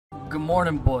Good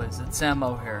morning, boys. It's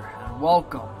Ammo here, and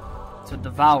welcome to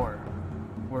Devour.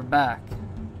 We're back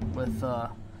with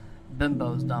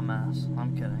Bimbo's dumbass.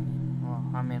 I'm kidding. Well,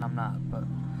 I mean, I'm not, but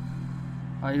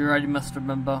are you ready, Mr.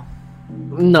 Bimbo?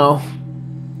 No.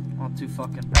 Well, too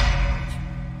fucking bad.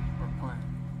 We're playing.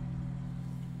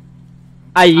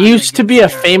 I used to be a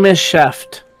famous chef.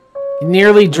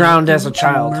 Nearly drowned as a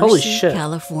child. Holy shit.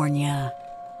 California.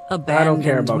 I don't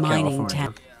care about mining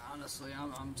California. Yeah, honestly,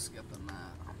 I'm skipping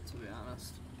that, to be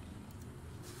honest.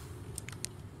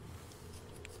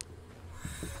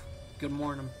 Good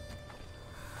morning.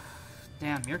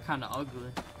 Damn, you're kind of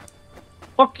ugly.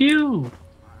 Fuck you.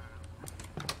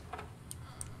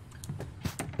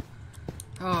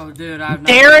 Oh, dude, I've not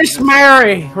Dearest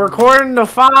Mary, recording the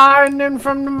finding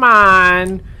from the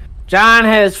mine. John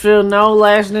has filled no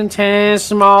less than 10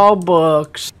 small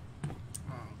books. Oh,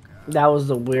 God. That was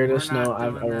the weirdest We're not note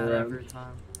I've doing ever that read. every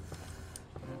time.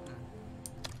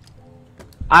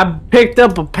 I picked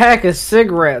up a pack of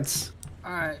cigarettes.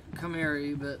 Alright, come here,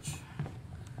 you bitch.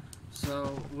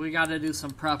 So, we gotta do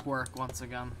some prep work once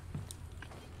again.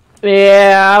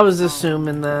 Yeah, I was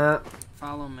assuming that.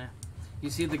 Follow me. You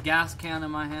see the gas can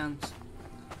in my hands?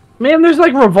 Man, there's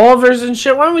like revolvers and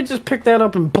shit. Why don't we just pick that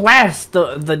up and blast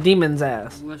the demon's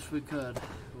ass? Wish we could.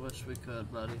 Wish we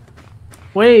could, buddy.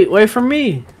 Wait for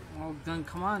me. Well, then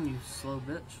come on, you slow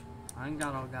bitch. I ain't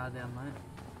got all goddamn night.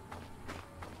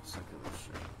 Sick of this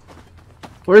shit.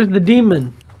 Where's the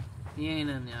demon? He ain't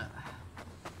in yet.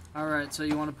 Alright, so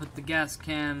you want to put the gas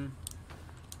can...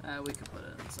 we can put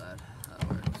it inside. That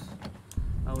works.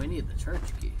 Oh, we need the church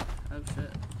key. Oh,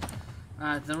 shit.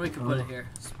 Alright, then we can put it here.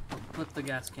 Just put the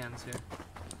gas cans here.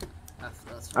 That's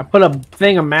fine. I put a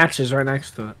thing of matches right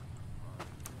next to it.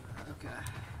 Okay,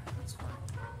 that's fine.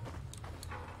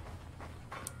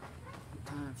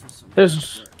 Time for some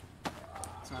There's... prep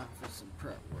work. Time for some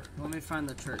prep work. Let me find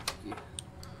the church key.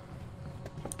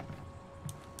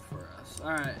 For us.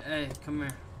 Alright, hey, come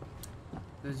here.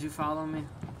 Did you follow me?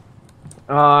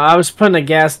 I was putting a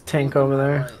gas tank over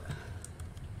there. Right.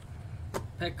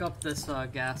 Pick up this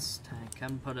gas tank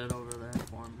and put it over there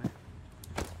for me.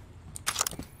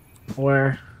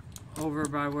 Where? Over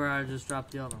by where I just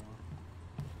dropped the other one.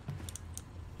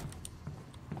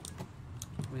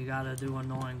 We gotta do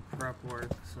annoying prep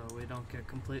work so we don't get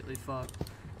completely fucked.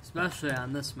 Especially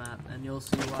on this map, and you'll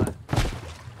see why.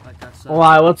 Like I said.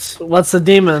 Why? What's the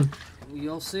demon?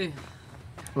 You'll see.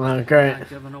 Oh, great. Not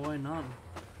giving away none.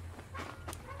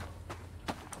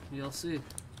 You'll see.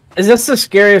 Is this the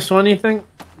scariest one, you think?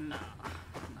 Nah.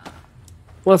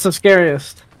 What's the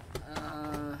scariest?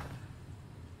 I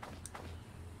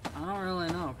don't really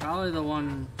know. Probably the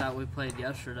one that we played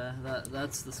yesterday.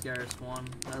 That's the scariest one,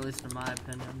 at least in my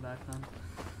opinion back then.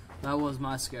 That was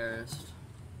my scariest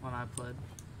when I played.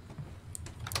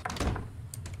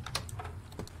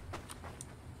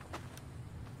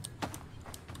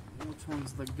 Which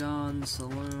one's the gun,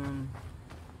 saloon?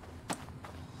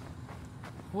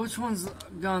 Which one's the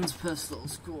guns,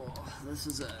 pistols? Cool. This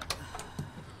is it.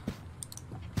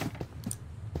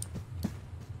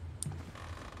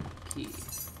 Key.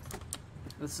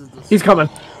 This is the... He's coming.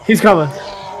 He's coming.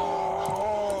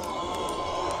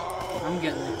 I'm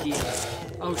getting the key.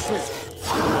 Oh shit.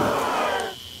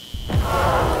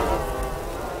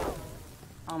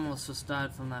 Almost just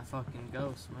died from that fucking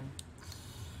ghost, man.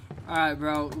 Alright,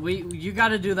 bro. You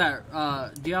gotta do that.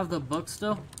 Do you have the book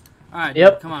still? Alright,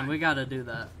 yep. Dude, come on. We gotta do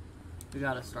that. We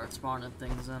gotta start spawning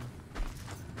things in.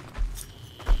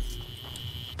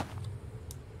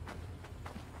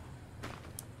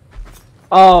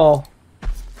 Oh.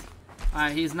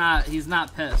 Alright, he's not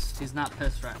pissed. He's not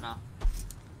pissed right now.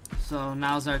 So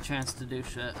now's our chance to do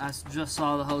shit. I just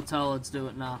saw the hotel. Let's do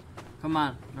it now. Come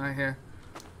on, right here.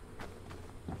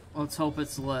 Let's hope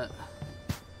it's lit.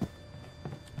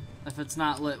 If it's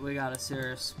not lit, we got a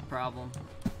serious problem.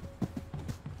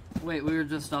 Wait, we were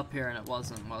just up here and it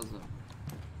wasn't, was it?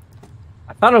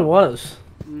 I thought it was.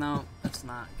 No, it's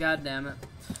not. God damn it.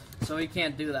 So we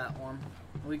can't do that one.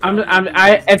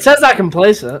 It says I can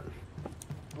place it.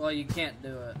 Well, you can't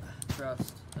do it.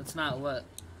 Trust. It's not lit.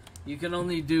 You can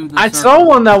only do the I saw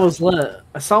one that was lit.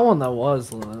 I saw one that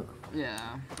was lit.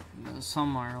 Yeah.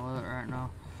 Somewhere lit right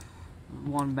now.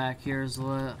 One back here is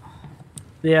lit.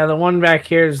 Yeah, the one back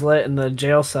here is lit in the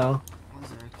jail cell. Was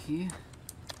there a key? Do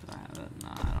I have it? Nah,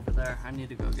 I don't. There. I need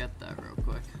to go get that real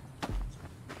quick.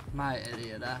 My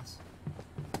idiot ass.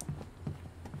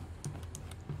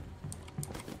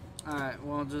 Alright,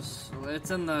 well just... It's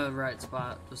in the right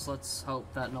spot. Just let's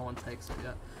hope that no one takes it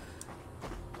yet.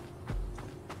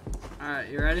 Alright,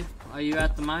 you ready? Are you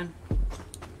at the mine?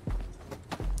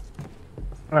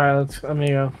 Alright, let me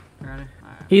go. Ready?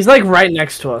 Alright. He's like right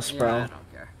next to us, Yeah, bro. I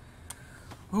don't care.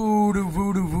 Hoodoo,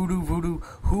 voodoo, voodoo, voodoo.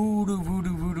 Hoodoo,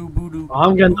 voodoo, voodoo, voodoo.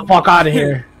 I'm getting the fuck out of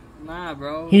here. Nah,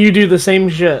 bro. You do the same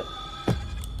shit.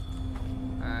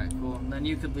 Alright, cool. Then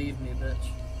you could leave me, bitch.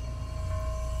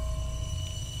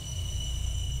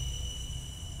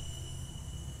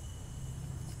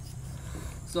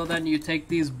 So then you take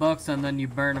these books and then you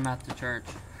burn them at the church.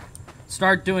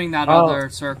 Start doing that other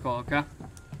circle, okay?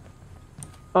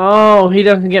 Oh, he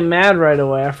doesn't get mad right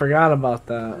away. I forgot about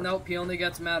that. Nope, he only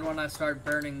gets mad when I start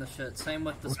burning the shit. Same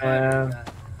with the spider guy.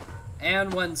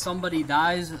 And when somebody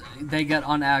dies, they get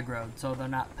unaggroed, so they're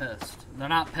not pissed. They're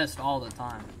not pissed all the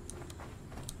time.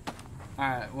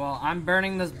 Alright, well, I'm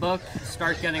burning this book.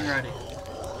 Start getting ready.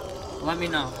 Let me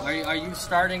know. Are you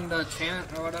starting the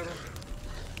chant or whatever?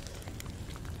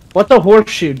 What the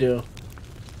horseshoe do?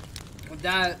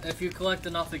 That, if you collect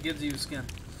enough, it gives you skin.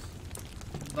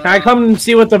 But, Can I come and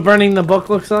see what the burning the book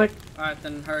looks like? Alright,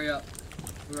 then hurry up.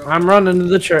 I'm running to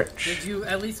the church. Did you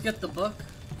at least get the book?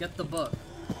 Get the book.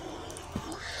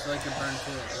 So I can burn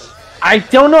through it. I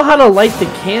don't know how to light the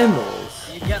candles.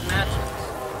 You get matches.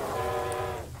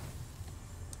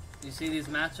 You see these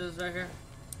matches right here?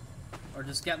 Or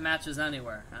just get matches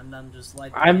anywhere, and then just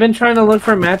light them. I've been trying to look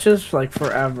for matches like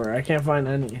forever. I can't find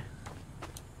any.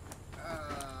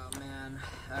 Oh, man.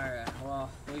 Alright, well,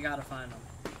 we gotta find them.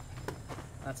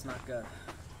 That's not good.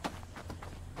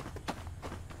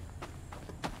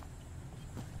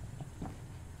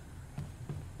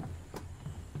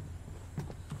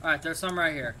 Alright, there's some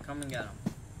right here. Come and get them.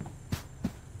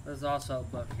 There's also a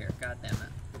book here. God damn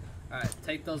it. Alright,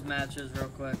 take those matches real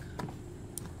quick.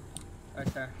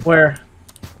 Right there. Where?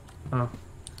 Oh.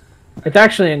 It's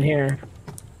actually in here.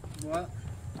 What?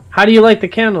 How do you light the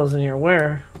candles in here?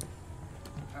 Where?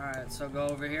 Alright, so go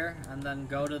over here, and then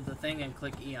go to the thing and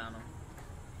click E on them.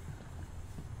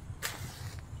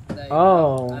 There you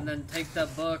go. And then take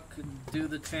that book, do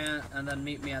the chant, and then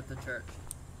meet me at the church.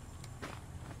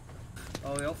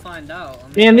 Oh, you'll find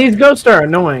out. Man, these ghosts are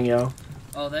annoying, yo.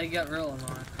 Oh, they get real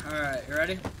annoying. Alright, you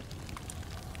ready?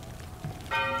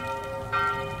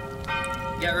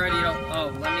 Get ready to...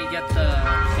 Oh, let me get the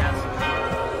gas.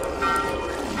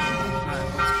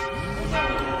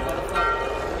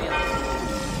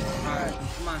 Alright,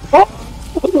 come on.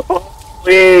 Oh,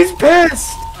 he's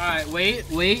pissed! Alright,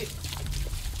 wait.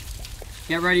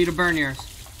 Get ready to burn yours.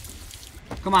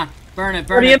 Come on, burn it,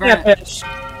 burn it, burn it. Bitch.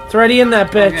 It's already in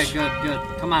that bitch. Okay, good.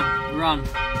 Come on, run.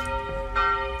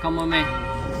 Come with me.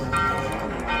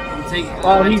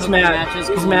 Oh, he's mad.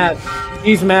 He's mad.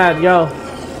 He's mad, yo.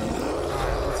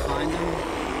 Alright, let's find him.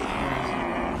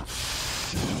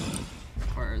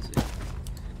 Where is he?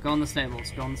 Go in the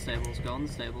stables, go in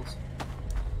the stables.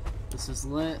 This is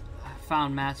lit. I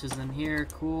found matches in here.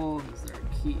 Cool. Is there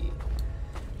a key?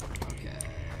 Okay.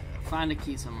 Find a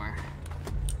key somewhere.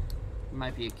 There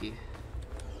might be a key.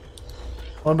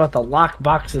 What about the lock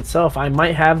box itself? I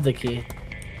might have the key.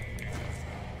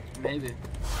 Maybe.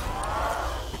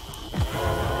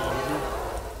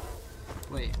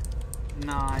 Wait.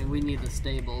 Nah, we need the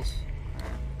stables.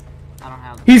 Alright. I don't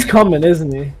have He's coming,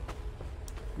 isn't he?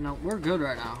 No, we're good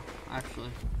right now, actually.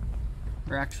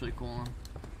 We're actually cool.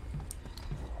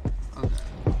 Okay.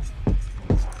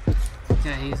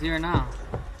 Okay, he's here now.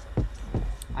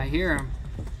 I hear him.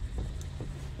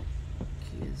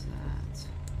 Key is that.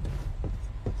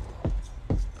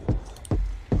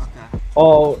 Okay.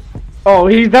 Oh,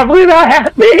 he's definitely not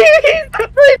happy! He's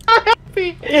definitely not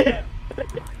happy!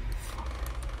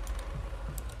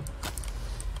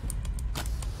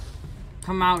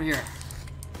 Come out here.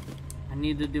 I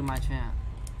need to do my chant.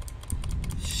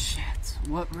 Shit.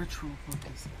 What ritual book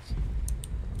is this?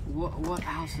 What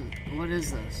house is... What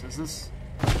is this? Is this...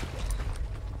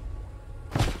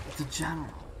 The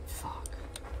general. Fuck.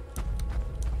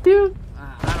 Dude.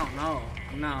 I don't know.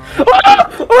 No.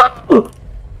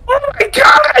 Oh my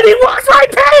god! He walks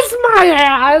right past my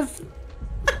ass!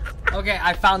 Okay,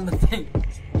 I found the thing.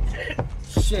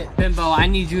 Shit, Bimbo, I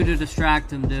need you to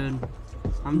distract him, dude.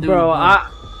 I'm doing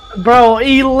Bro,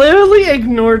 he literally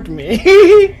ignored me.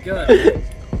 Good.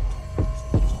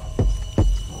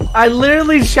 I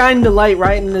literally shined the light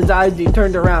right in his eyes. He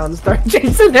turned around and started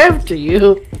chasing after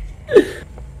you.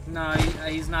 No,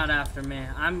 he's not after me.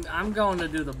 I'm going to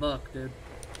do the book, dude.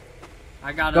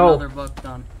 I got another book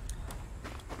done.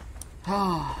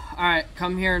 Alright,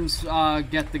 come here and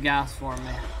get the gas for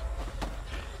me.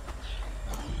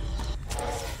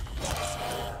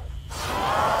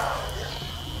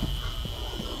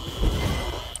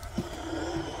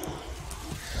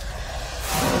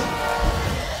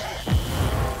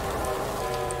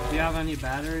 Do you have any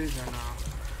batteries or no?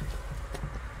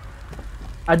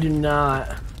 I do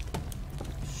not.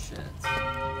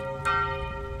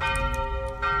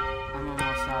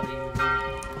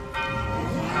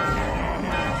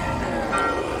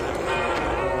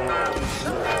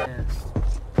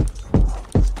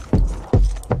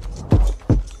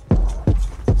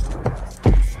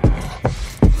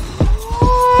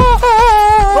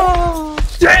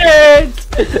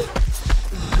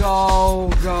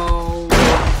 Go, go.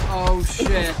 Oh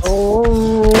shit.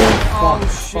 Oh, Oh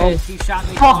shit. Oh. He shot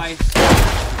me twice.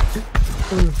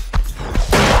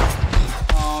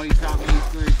 Oh, he shot me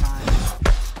 3 times.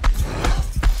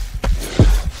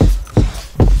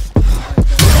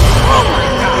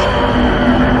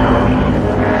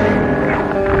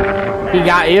 He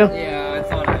got you? Yeah, I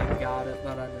thought I got it,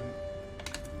 but I didn't.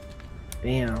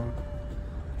 Damn.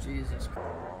 Jesus Christ.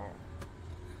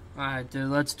 Alright, dude,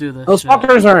 let's do this Those shit.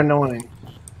 fuckers are annoying.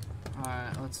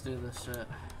 Alright, let's do this shit.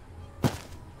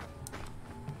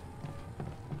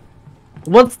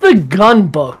 What's the gun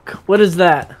book? What is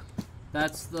that?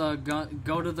 That's the gun.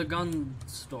 Go to the gun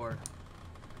store.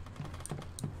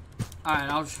 Alright,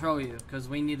 I'll show you, because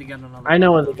we need to get another. I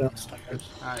know where the gun store is.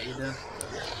 Alright, you do?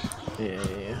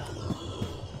 Yeah.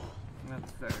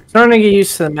 That's very good. Starting to get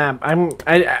used to the map.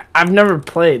 I've never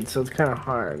played, so it's kind of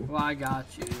hard. Well, I got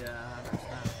you, yeah, I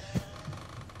understand.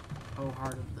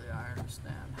 Wholeheartedly, I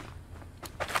understand.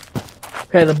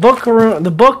 Okay, the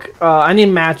book, I need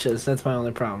matches. That's my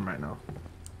only problem right now.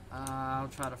 I'll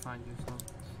try to find you some.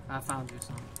 I found you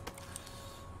some.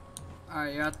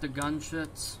 Alright, you got the gun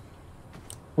shits?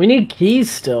 We need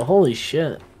keys still. Holy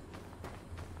shit.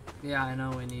 Yeah, I know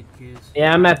we need keys.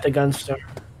 Yeah, I'm at the gun store.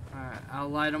 Alright, I'll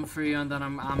light them for you, and then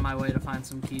I'm on my way to find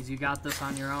some keys. You got this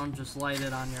on your own? Just light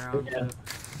it on your own, Yeah. too.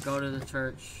 Go to the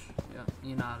church. Yeah,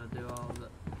 you know how to do all of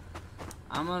it.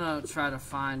 I'm gonna try to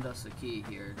find us a key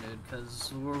here, dude,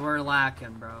 because we're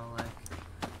lacking, bro. Like,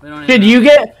 we don't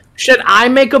even Should I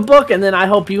make a book, and then I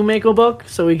hope you make a book,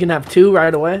 so we can have 2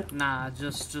 right away? Nah,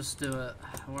 just do it.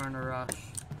 We're in a rush.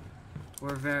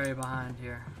 We're very behind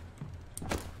here.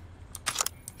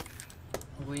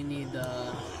 We need,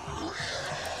 yeah,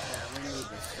 we need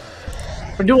to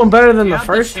start. We're doing better than You the have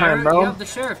first time, You bro. have the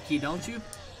sheriff key, don't you?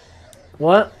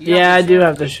 What? You Yeah, I have the do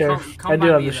have sheriff the key? sheriff. Come I do by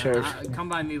have me the then. sheriff. Come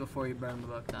by me before you burn the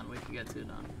book done. We can get 2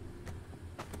 done.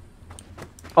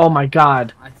 Oh my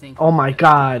god. I think. Oh my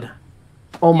god.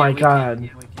 Oh Yeah, my we can. god.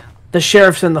 Yeah, we can. The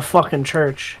sheriff's in the fucking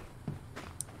church.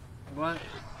 What?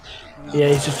 Yeah,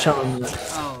 he's just chilling.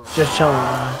 Oh. Just chilling.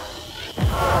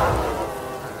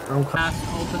 I'm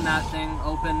Open that thing.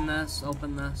 Open this.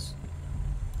 Open this.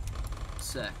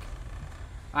 Sick.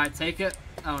 Alright, take it.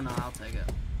 Oh no, I'll take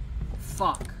it.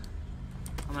 Fuck.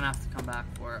 I'm gonna have to come back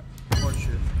for it. Or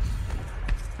shoot.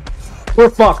 We're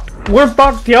fucked. We're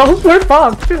fucked, yo. We're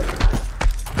fucked. Yeah,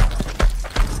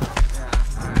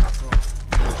 alright, cool.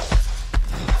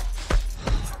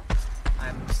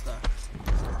 I'm stuck.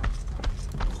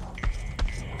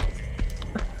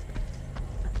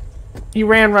 He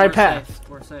ran right We're past. safe.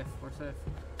 We're safe. We're safe.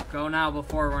 Go now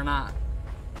before we're not.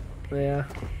 Yeah.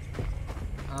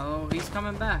 Oh, he's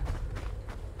coming back.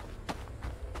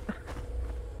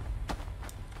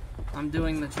 I'm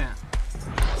doing the chant.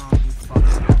 Oh, you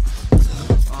fucker.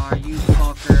 Oh, you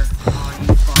fucker. Oh, you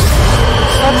fucker.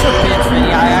 Such a bitch,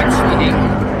 Vinny. I actually hate you.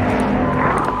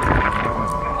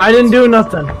 I didn't do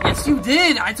nothing. Yes, you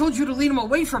did. I told you to lead him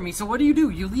away from me, so what do?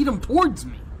 You lead him towards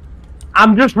me.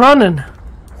 I'm just running.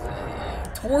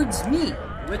 Towards me.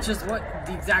 Which is what,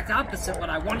 the exact opposite what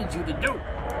I wanted you to do.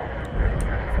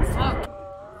 Fuck.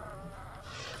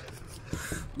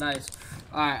 Nice.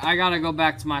 Alright, I gotta go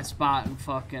back to my spot and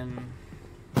fucking...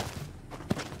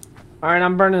 Alright,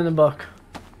 I'm burning the book.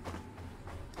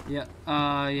 Yeah,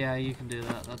 yeah, you can do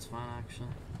that. That's fine, actually.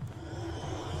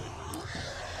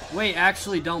 Wait,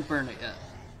 actually, don't burn it yet.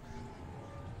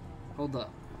 Hold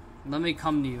up. Let me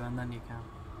come to you, and then you can.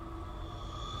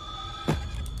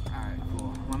 Alright,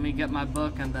 cool. Let me get my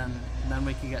book, and then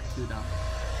we can get 2 done.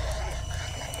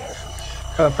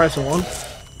 Press 1.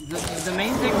 The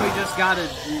main thing we just gotta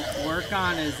work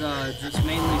on is just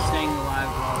mainly staying alive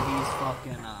while he's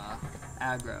fucking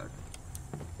aggroed.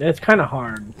 It's kind of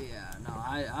hard. Yeah, no,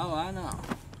 I know.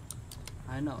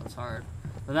 I know it's hard,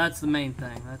 but that's the main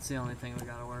thing. That's the only thing we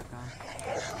gotta work on.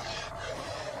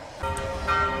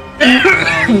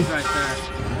 Oh, he's right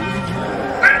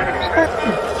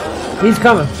there. He's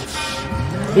coming.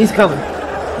 He's coming.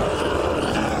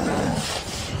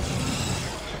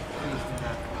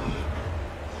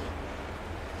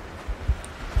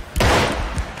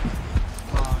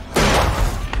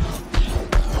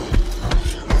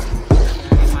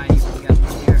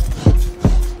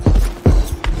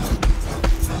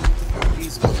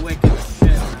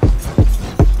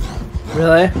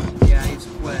 Really? Yeah, he's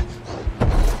quick.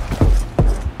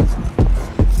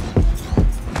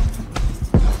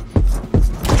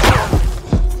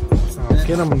 Oh,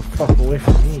 get him and fuck away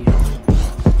from me.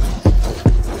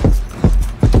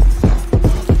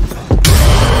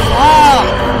 Oh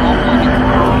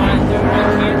my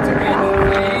god, dude, I can't do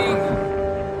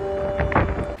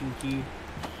anything. Key.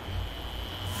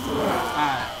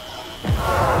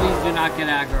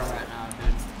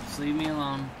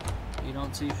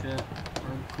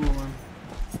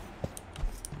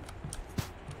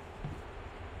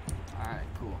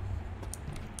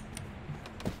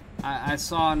 I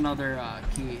saw another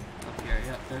key up here.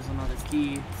 Yep, there's another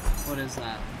key. What is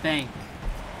that? Bank.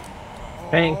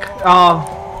 Bank. Oh.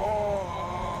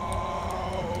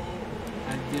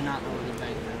 I do not know where the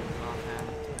bank is offhand.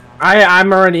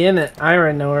 I'm already in it. I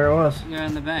already know where it was. You're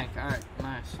in the bank. Alright,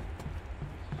 nice.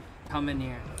 Come in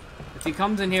here. If he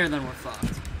comes in here, then we're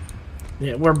fucked.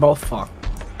 Yeah, we're both fucked.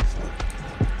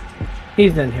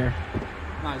 He's in here.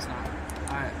 No, he's not.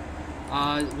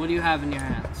 Alright. What do you have in your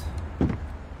hands?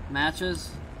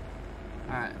 Matches?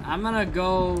 Alright, I'm gonna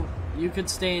go. You could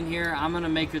stay in here. I'm gonna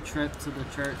make a trip to the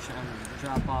church and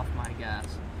drop off my gas.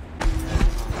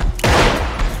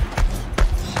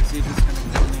 Is he just gonna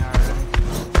kill me already?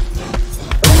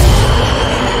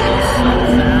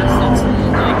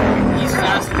 He's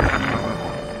faster than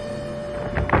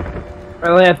you.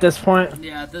 Really, at this point?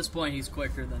 Yeah, at this point, he's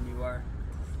quicker than you are.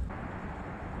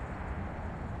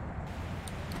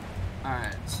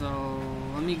 Alright, so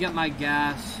let me get my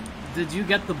gas. Did you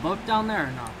get the book down there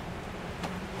or not?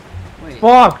 Wait.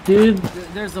 Fuck, dude.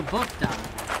 There's a book down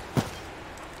there.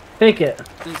 Take it.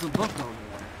 There's a book over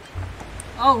there.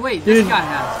 Oh, wait, dude. This guy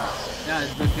has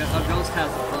it. Yeah, a ghost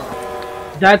has a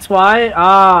book. That's why?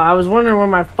 I was wondering where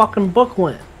my fucking book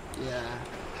went. Yeah,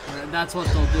 that's what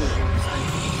they'll do.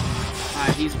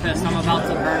 Alright, he's pissed. I'm about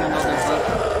to burn another book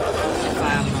if I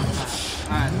have enough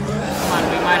time. Alright, come on,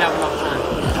 we might have enough time.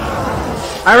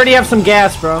 I already have some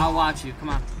gas, bro. I'll watch you, come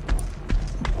on.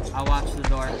 I'll watch the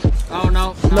door. Oh,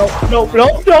 no. Nope. Of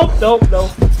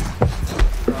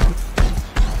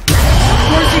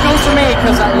course he goes for me,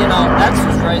 because, you know, that's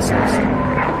just racist.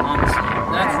 Honestly,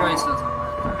 that's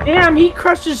racism. Damn, he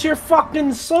crushes your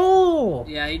fucking soul.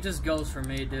 Yeah, he just goes for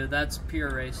me, dude. That's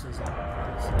pure racism.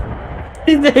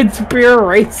 It's pure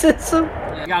racism?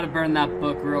 Yeah, I gotta burn that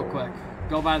book real quick.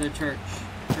 Go by the church.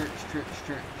 Church.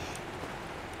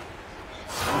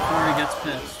 Before he gets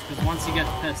pissed. Because once he gets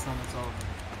pissed, then it's over.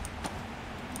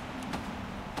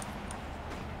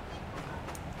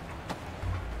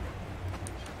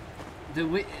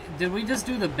 Did we just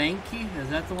do the bank key? Is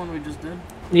that the one we just did?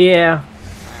 Yeah.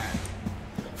 Alright.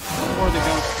 Before the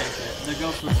ghost takes it. The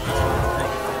ghost was supposed to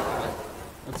take it.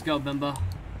 Let's go, Bimbo.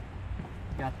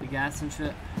 Got the gas and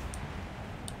shit.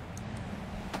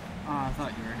 Oh, I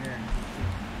thought you were here.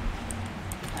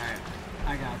 Alright.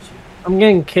 I got you. I'm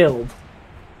getting killed.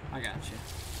 I got you.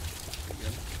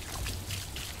 Good.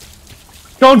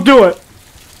 Don't do it!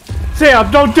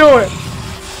 Sam, don't do it!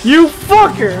 You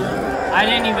fucker! I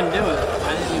didn't even do it.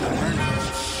 I didn't even burn it.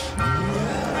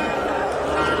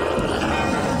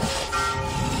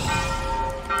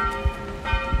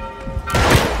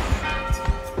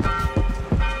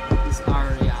 He's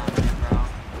already on me, bro.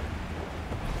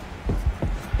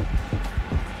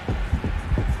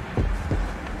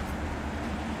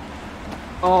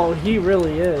 Oh, he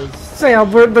really is.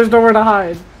 Sam, there's nowhere to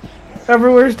hide.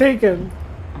 Everywhere's taken.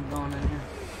 I'm going in here.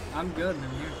 I'm good in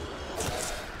here.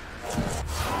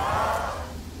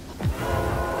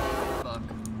 Fuck.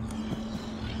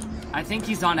 I think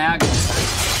he's on aggro.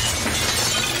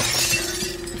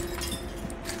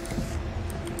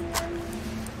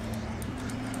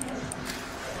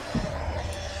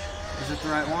 Is it the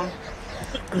right one?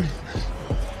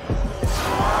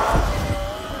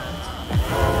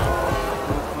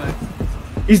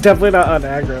 He's definitely not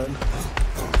unaggroed.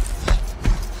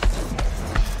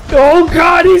 Oh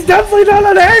god, he's definitely not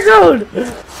unaggroed!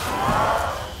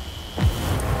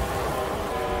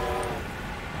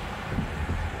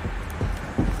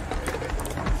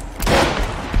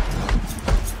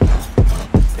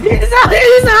 He's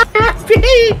not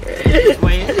happy!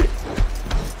 Wait.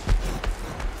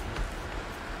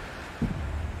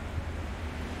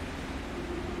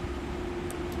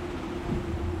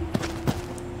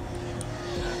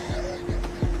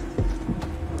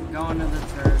 Going to the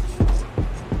church.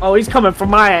 Oh, he's coming for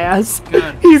my ass.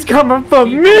 Good. He's coming for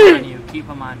Keep me! him on you. Keep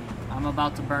him on you. I'm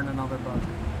about to burn another book.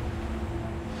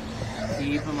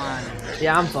 Keep him on you.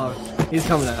 Yeah, I'm fucked. He's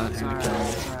coming out. It's alright.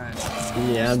 It's alright.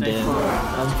 Yeah, I'm Stay dead.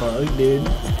 focused. I'm fucked, dude.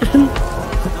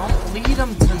 Don't lead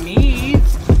him to me.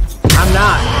 I'm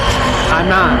not.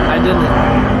 I didn't.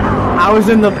 I was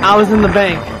in the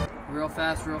bank. Real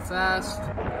fast, real fast.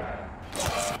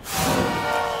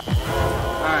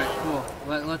 Alright, cool.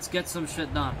 Let's get some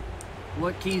shit done.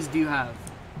 What keys do you have?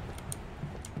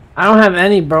 I don't have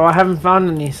any, bro. I haven't found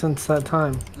any since that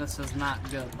time. This is not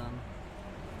good then.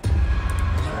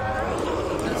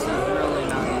 This is really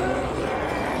not good.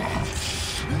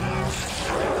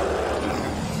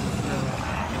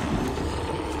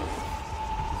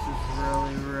 This is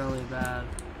really, really bad.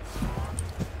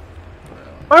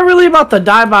 Am I really about to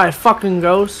die by a fucking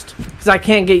ghost? Because I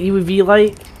can't get UV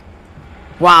light?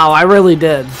 Wow, I really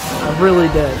did. I really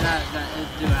did. That it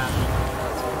do happen.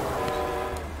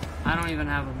 I don't even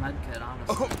have a med kit,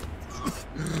 honestly.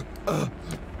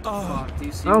 Fuck, do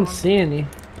you see I don't one? see any.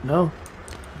 No.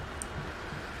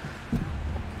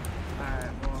 Alright,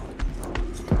 well.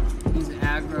 He's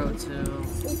aggro too.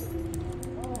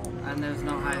 And there's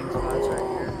no hiding spots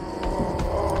right here.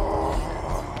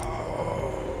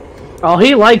 Oh,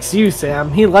 he likes you,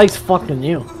 Sam. He likes fucking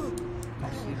you.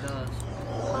 Yes, he does.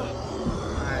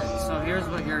 Alright, so here's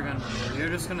what you're gonna do. You're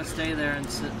just gonna stay there and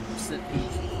sit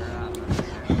peachy for a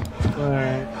minute.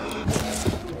 Alright.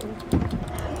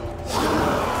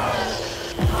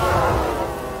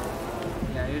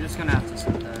 Yeah, you're just gonna have to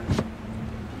sit there.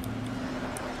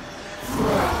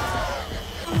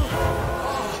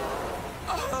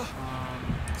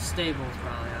 Stables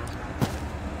probably has it.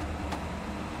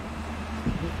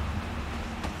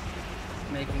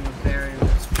 Making a very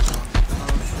risky one. Oh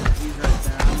shit, he's right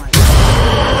there. I might.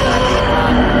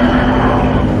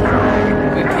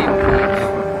 We came close.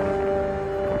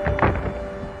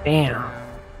 Damn.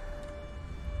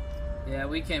 Yeah,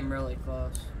 we came really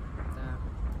close.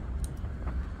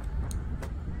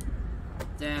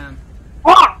 Damn.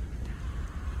 Ah!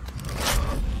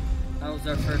 That was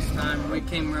our first time. We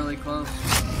came really close.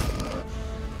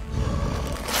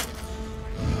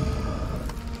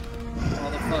 All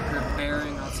the fucker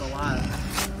bearing us alive.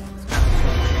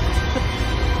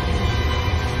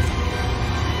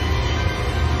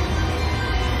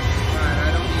 Alright,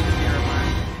 I don't need to be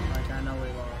reminded. Like, I know we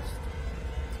lost.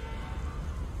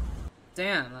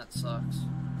 Damn, that sucks.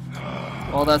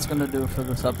 Well, that's gonna do it for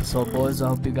this episode, boys. I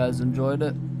hope you guys enjoyed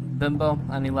it. Bimbo,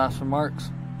 any last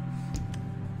remarks?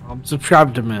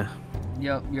 Subscribe to me.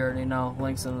 Yep, you already know.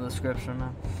 Links in the description,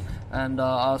 man. And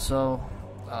also,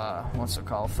 what's it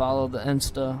called? Follow the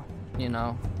Insta, you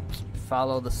know.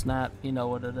 Follow the Snap, you know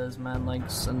what it is, man.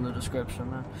 Links in the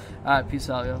description, man. Alright, peace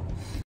out, yo.